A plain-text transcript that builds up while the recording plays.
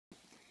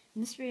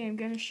In this video I'm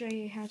going to show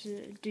you how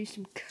to do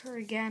some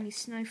origami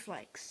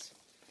snowflakes.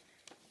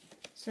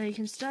 So you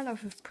can start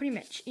off with pretty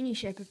much any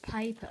shape of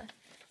paper.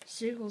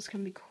 Circles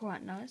can be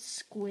quite nice,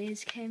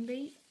 squares can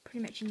be, pretty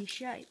much any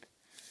shape.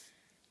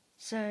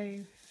 So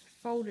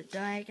fold it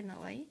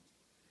diagonally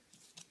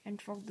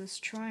and fold this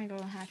triangle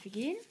in half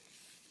again.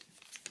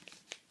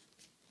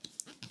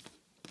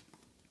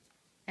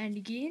 And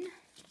again.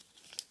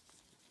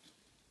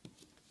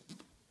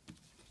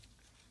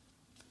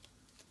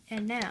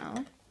 And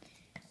now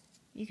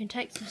you can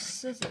take some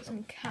scissors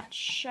and cut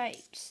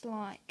shapes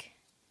like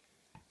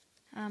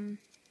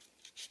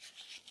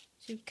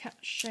so cut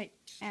shape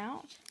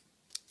out.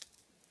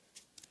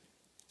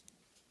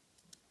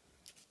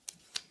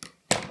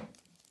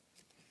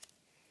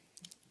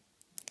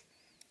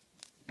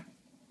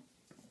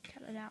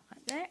 Cut it out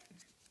like that.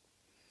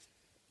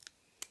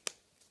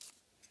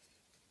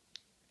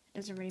 It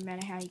doesn't really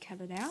matter how you cut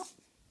it out.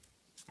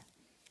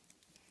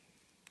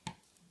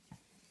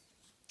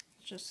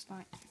 Just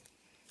like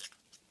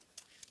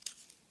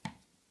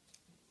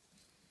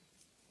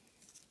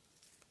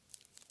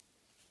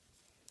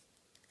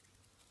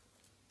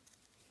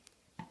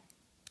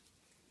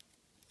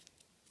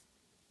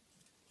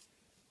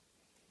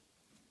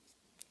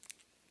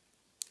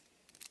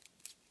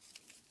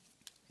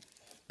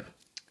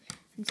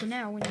and so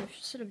now when you've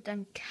sort of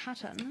done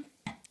cutting,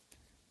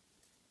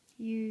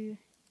 you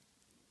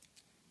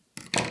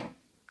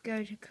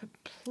go to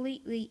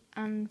completely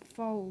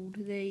unfold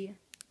the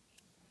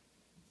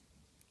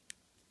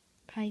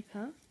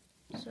paper.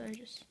 So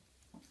just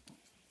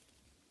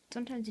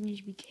sometimes you need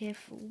to be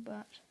careful,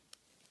 but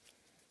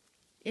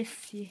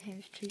if you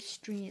have too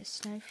stringy a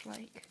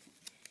snowflake,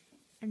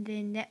 and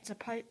then that's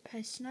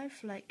a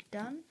snowflake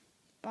done.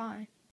 Bye.